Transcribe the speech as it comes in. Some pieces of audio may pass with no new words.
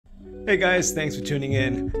Hey guys, thanks for tuning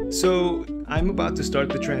in. So I'm about to start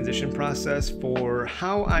the transition process for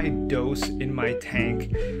how I dose in my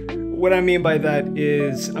tank. What I mean by that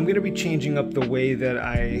is I'm going to be changing up the way that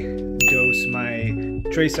I dose my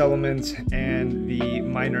trace elements and the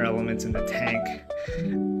minor elements in the tank.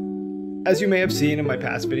 As you may have seen in my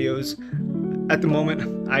past videos, at the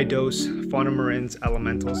moment I dose Fauna Marin's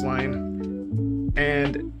Elementals line.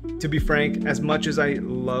 And to be frank, as much as I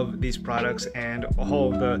love these products and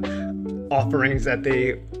all of the offerings that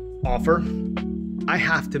they offer, I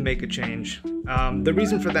have to make a change. The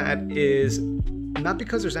reason for that is not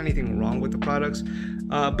because there's anything wrong with the products,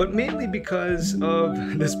 but mainly because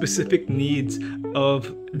of the specific needs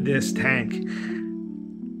of this tank.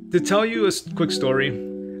 To tell you a quick story,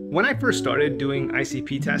 when I first started doing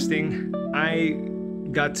ICP testing, I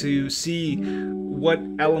got to see what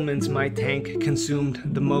elements my tank consumed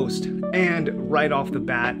the most, and right off the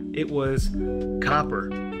bat it was copper.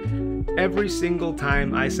 Every single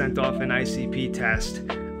time I sent off an ICP test,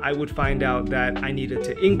 I would find out that I needed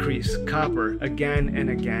to increase copper again and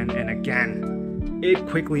again and again. It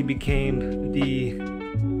quickly became the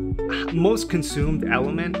most consumed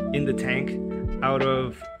element in the tank out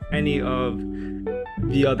of any of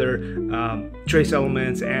the other trace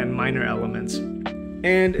elements and minor elements.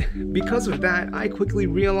 And because of that, I quickly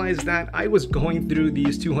realized that I was going through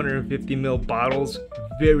these 250 ml bottles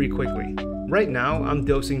very quickly. Right now, I'm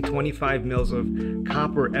dosing 25 mils of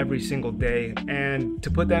copper every single day. And to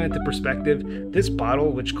put that into perspective, this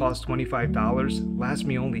bottle, which costs $25, lasts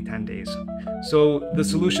me only 10 days. So the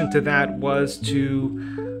solution to that was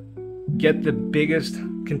to get the biggest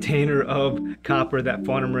container of copper that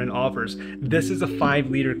Fauna Marin offers. This is a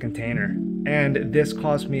 5-liter container, and this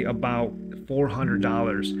cost me about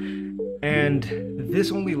 $400, and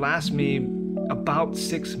this only lasts me about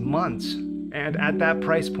 6 months. And at that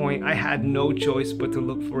price point, I had no choice but to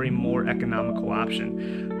look for a more economical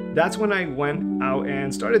option. That's when I went out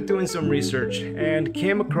and started doing some research and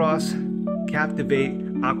came across Captivate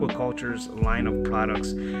Aquaculture's line of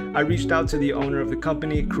products. I reached out to the owner of the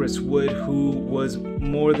company, Chris Wood, who was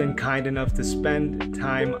more than kind enough to spend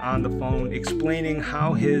time on the phone explaining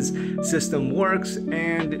how his system works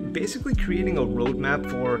and basically creating a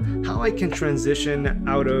roadmap for how I can transition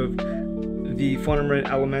out of the Fauna Marin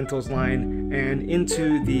Elementals line and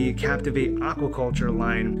into the Captivate Aquaculture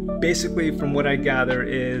line. Basically, from what I gather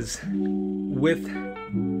is with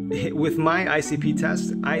my ICP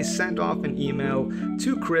test, I sent off an email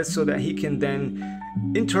to Chris so that he can then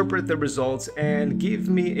interpret the results and give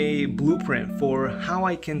me a blueprint for how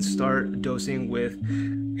I can start dosing with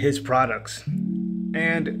his products.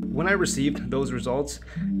 And when I received those results,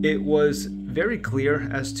 it was very clear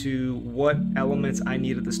as to what elements I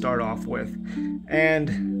needed to start off with.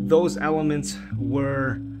 And those elements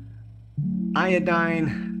were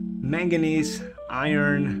iodine, manganese,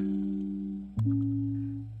 iron,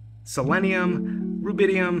 selenium,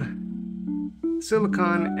 rubidium,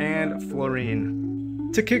 silicon, and fluorine.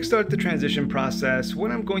 To kickstart the transition process,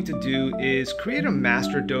 what I'm going to do is create a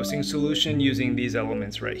master dosing solution using these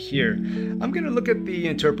elements right here. I'm going to look at the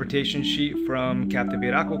interpretation sheet from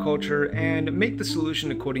Captivate Aquaculture and make the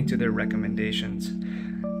solution according to their recommendations.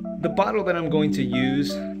 The bottle that I'm going to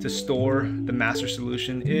use to store the master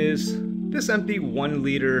solution is this empty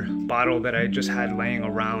 1-liter bottle that I just had laying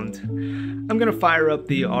around. I'm going to fire up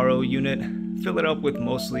the RO unit, fill it up with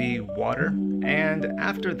mostly water, and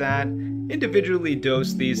after that, individually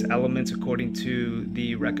dose these elements according to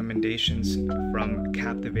the recommendations from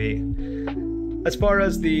Captivate. As far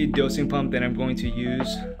as the dosing pump that I'm going to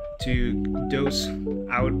use to dose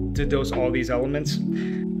all these elements,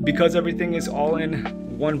 because everything is all in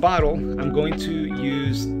one bottle, I'm going to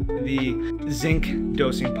use the zinc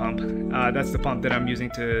dosing pump. That's the pump that I'm using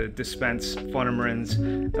to dispense Fauna Marin's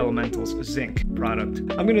Elementals zinc product.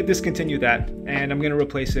 I'm going to discontinue that and I'm going to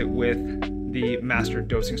replace it with the master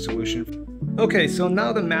dosing solution. Okay, so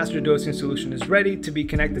now the master dosing solution is ready to be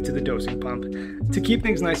connected to the dosing pump. To keep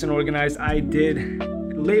things nice and organized, I did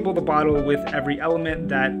label the bottle with every element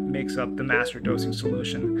that makes up the master dosing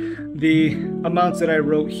solution. The amounts that I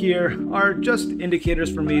wrote here are just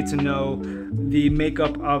indicators for me to know the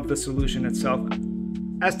makeup of the solution itself.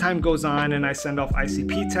 As time goes on and I send off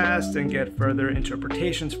ICP tests and get further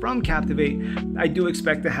interpretations from Captivate, I do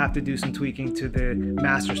expect to have to do some tweaking to the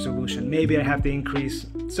master solution. Maybe I have to increase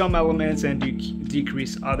some elements and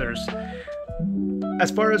decrease others.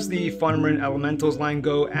 As far as the Fauna Marin Elementals line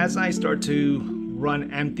go, as I start to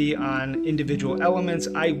run empty on individual elements,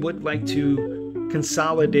 I would like to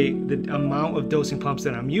consolidate the amount of dosing pumps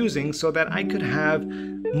that I'm using so that I could have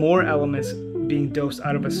more elements being dosed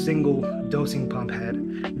out of a single dosing pump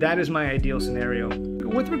head. That is my ideal scenario.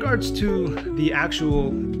 with regards to the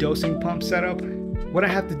actual dosing pump setup, what I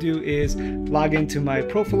have to do is log into my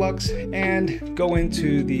ProfiLux and go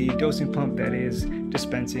into the dosing pump that is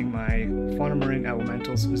dispensing my Fauna Marin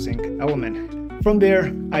Elementals zinc element. From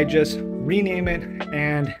there, I just rename it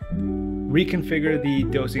and reconfigure the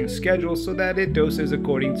dosing schedule so that it doses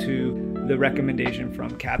according to the recommendation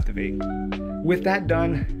from Captivate. With that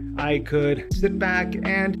done, I could sit back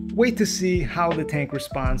and wait to see how the tank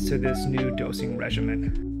responds to this new dosing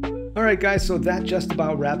regimen. Alright guys, so that just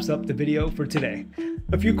about wraps up the video for today.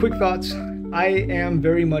 A few quick thoughts. I am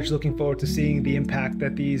very much looking forward to seeing the impact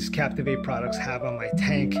that these Captivate products have on my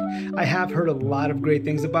tank. I have heard a lot of great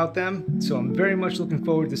things about them, so I'm very much looking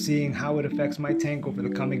forward to seeing how it affects my tank over the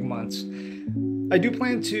coming months. I do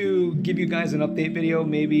plan to give you guys an update video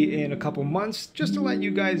maybe in a couple months, just to let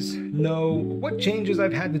you guys know what changes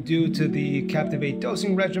I've had to do to the Captivate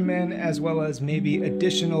dosing regimen, as well as maybe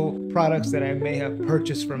additional products that I may have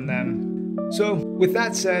purchased from them. So with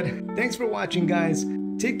that said, thanks for watching guys,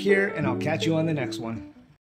 take care, and I'll catch you on the next one.